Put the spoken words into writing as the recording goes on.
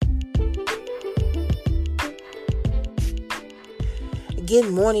Good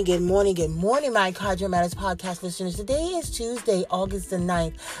morning, my Kadra Matters podcast listeners. Today is Tuesday, August the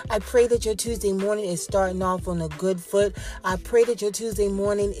 9th. I pray that your Tuesday morning is starting off on a good foot. I pray that your Tuesday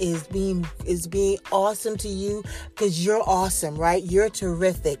morning is being awesome to you because you're awesome, right? You're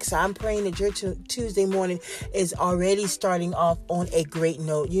terrific. So I'm praying that your Tuesday morning is already starting off on a great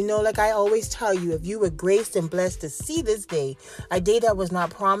note. You know, like I always tell you, if you were graced and blessed to see this day, a day that was not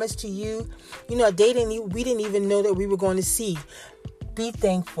promised to you, you know, a day we didn't even know that we were going to see. Be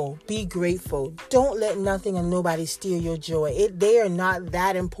thankful. Be grateful. Don't let nothing and nobody steal your joy. They are not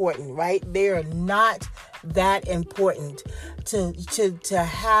that important, right? They are not that important to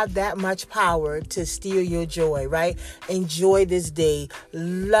have that much power to steal your joy, right? Enjoy this day.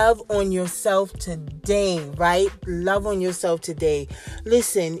 Love on yourself today, right? Love on yourself today.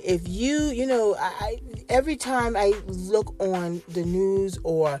 Listen, if every time I look on the news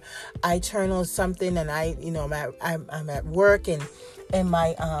or I turn on something and I'm at work and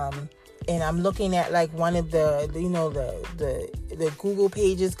I'm looking at like one of the Google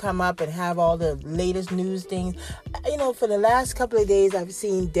pages come up and have all the latest news things. You know, for the last couple of days, I've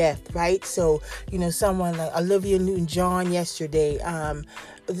seen death, right? So, someone like Olivia Newton-John yesterday,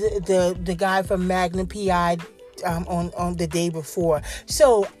 the guy from Magnum PI, on the day before.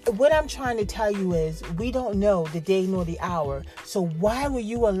 So what I'm trying to tell you is we don't know the day nor the hour. So why would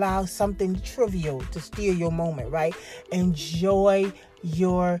you allow something trivial to steal your moment, right? Enjoy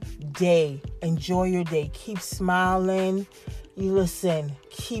your day. Enjoy your day. Keep smiling.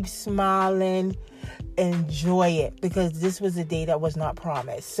 Keep smiling. Enjoy it, because this was a day that was not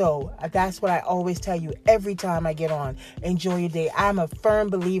promised. So that's what I always tell you every time I get on. Enjoy your day. I'm a firm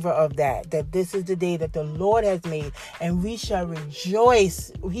believer of that this is the day that the Lord has made, and we shall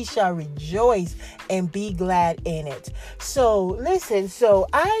rejoice. We shall rejoice and be glad in it. So listen,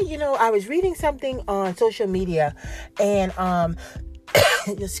 I was reading something on social media, and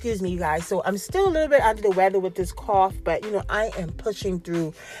excuse me, you guys. So I'm still a little bit under the weather with this cough, but I am pushing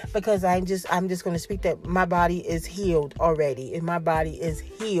through because I'm just going to speak that my body is healed already, and my body is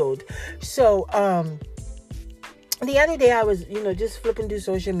healed. So, the other day I was, just flipping through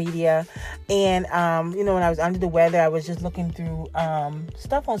social media, and, when I was under the weather, I was just looking through,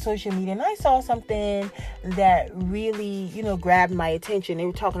 stuff on social media, and I saw something that really, grabbed my attention. They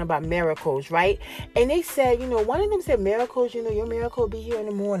were talking about miracles, right? And they said, one of them said miracles, your miracle will be here in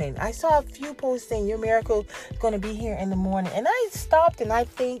the morning. I saw a few posts saying your miracle is going to be here in the morning. And I stopped and I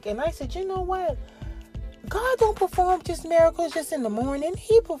think, and I said, you know what? God don't perform just miracles just in the morning.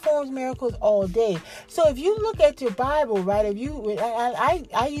 He performs miracles all day. So if you look at your Bible, right?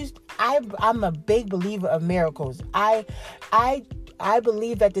 I'm a big believer of miracles. I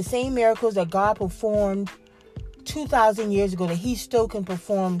believe that the same miracles that God performed 2,000 years ago, that He still can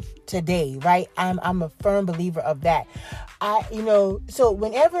perform today, right? I'm a firm believer of that. So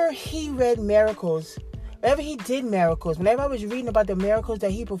whenever He read miracles, whenever He did miracles, whenever I was reading about the miracles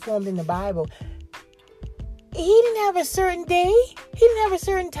that He performed in the Bible, He didn't have a certain day. He didn't have a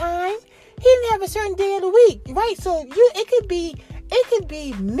certain time. He didn't have a certain day of the week, right? So it could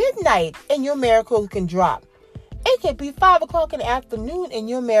be midnight and your miracle can drop. It could be 5 o'clock in the afternoon and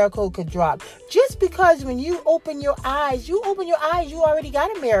your miracle could drop. Just because when you open your eyes, you already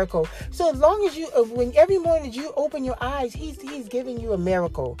got a miracle. So as long as when every morning you open your eyes, he's giving you a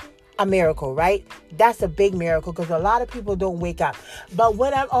miracle, right? That's a big miracle, because a lot of people don't wake up. But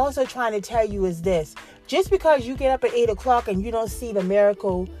what I'm also trying to tell you is this: just because you get up at 8 o'clock and you don't see the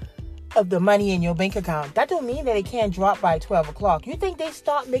miracle of the money in your bank account, that don't mean that it can't drop by 12 o'clock. You think they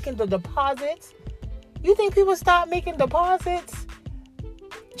start making the deposits? You think people start making deposits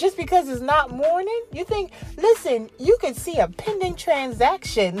just because it's not morning? Listen, you can see a pending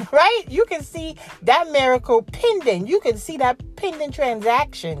transaction, right? You can see that miracle pending. You can see that pending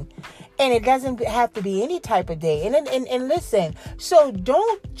transaction. And it doesn't have to be any type of day. And listen, so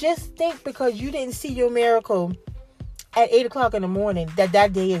don't just think because you didn't see your miracle at 8 o'clock in the morning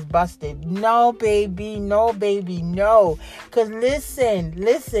that day is busted. No, baby, no. Because listen.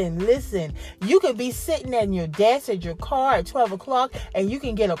 You could be sitting at your desk at your car at 12 o'clock and you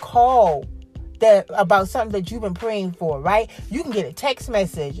can get a call about something that you've been praying for, right? You can get a text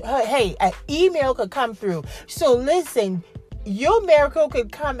message. Hey, an email could come through. So listen, your miracle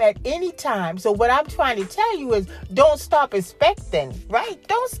could come at any time. So what I'm trying to tell you is don't stop expecting, right?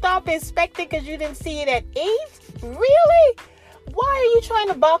 Don't stop expecting because you didn't see it at 8. Really? Why are you trying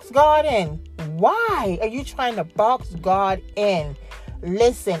to box God in? Why are you trying to box God in?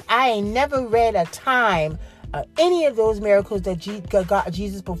 Listen, I ain't never read a time any of those miracles that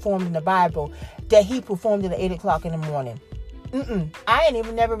Jesus performed in the Bible that He performed it at 8 o'clock in the morning. I ain't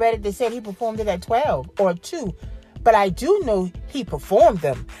even never read it that said He performed it at 12 or 2. But I do know he performed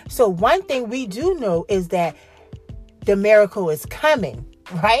them. So one thing we do know is that the miracle is coming,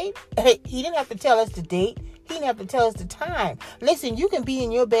 right? He didn't have to tell us the date. He didn't have to tell us the time. Listen, you can be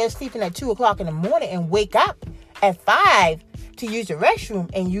in your bed sleeping at 2 o'clock in the morning and wake up at 5 to use the restroom,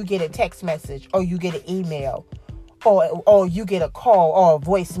 and you get a text message, or you get an email, or you get a call or a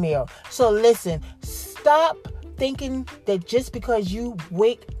voicemail. So listen, stop thinking that just because you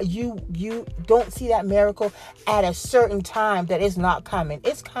don't see that miracle at a certain time that it's not coming.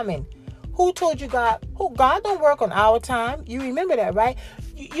 It's coming. Who told you God? God don't work on our time. You remember that, right?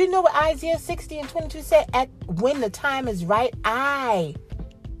 You know what Isaiah 60:22 said? At when the time is right, the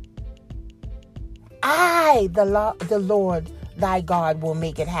Lord thy God will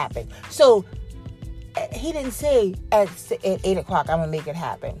make it happen. So he didn't say at 8 o'clock I'm gonna make it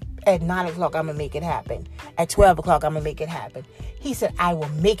happen. At 9 o'clock I'm gonna make it happen. At 12 o'clock I'm gonna make it happen. He said I will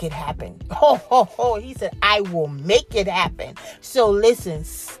make it happen. He said I will make it happen. So listen,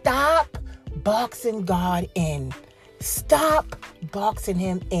 stop boxing God in. Stop boxing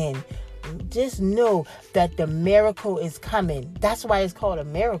him in. Just know that the miracle is coming. That's why it's called a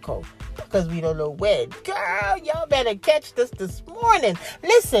miracle, because we don't know when. Girl, y'all better catch this morning.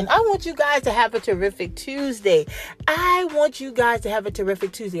 Listen, I want you guys to have a terrific Tuesday. I want you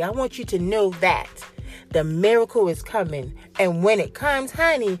to know that the miracle is coming. And when it comes,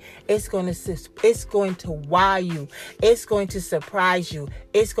 honey, it's going to wow you. It's going to surprise you.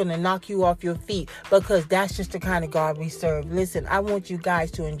 It's going to knock you off your feet, because that's just the kind of God we serve. Listen, I want you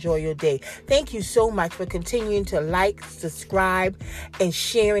guys to enjoy your day. Thank you so much for continuing to like, subscribe, and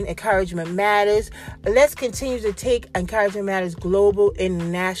sharing Encouragement Matters. Let's continue to take Encouragement Matters global,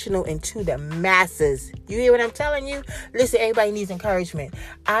 international, into the masses. You hear what I'm telling you? Listen, everybody needs encouragement.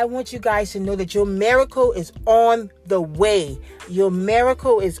 I want you guys to know that your miracle is on the way. Your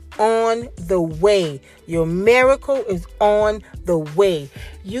miracle is on the way. Your miracle is on the way.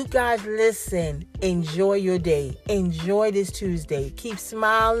 You guys, listen, enjoy your day. Enjoy this Tuesday. Keep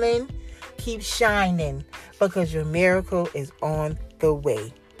smiling. Keep shining, because your miracle is on the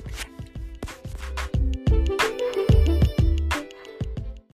way.